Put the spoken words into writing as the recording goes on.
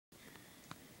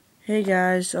Hey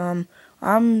guys, I'm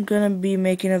gonna be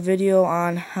making a video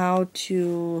on how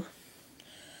to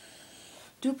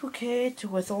duplicate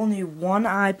with only one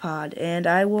iPod, and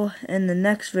I will in the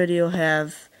next video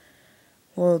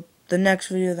the next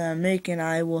video that I'm making,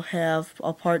 I will have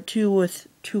a part 2 with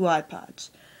 2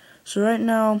 iPods. So right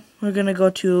now, we're gonna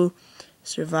go to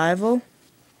survival,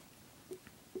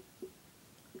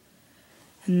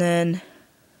 and then,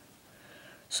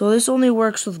 so this only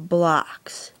works with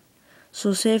blocks.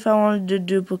 So say if I wanted to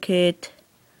duplicate,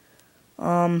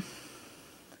 let's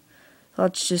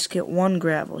just get one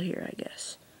gravel here, I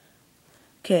guess.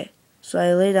 Okay, so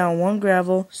I lay down one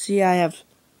gravel. See, I have,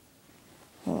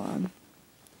 hold on.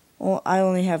 Oh, I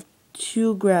only have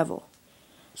 2 gravel.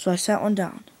 So I set one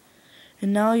down.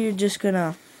 And now you're just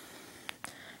gonna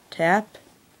tap,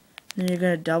 and you're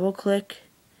gonna double click,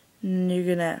 and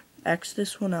you're gonna X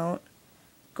this one out.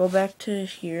 Go back to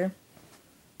here.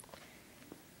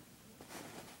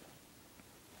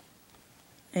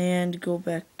 And go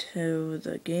back to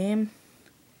the game.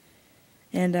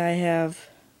 And I have,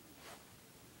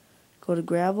 go to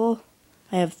gravel.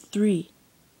 I have 3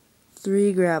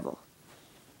 gravel.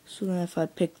 So then if I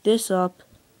pick this up,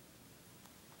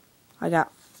 if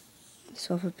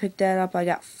I pick that up, I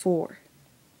got 4.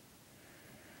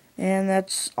 And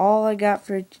that's all I got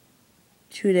for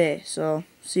today. So,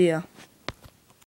 see ya.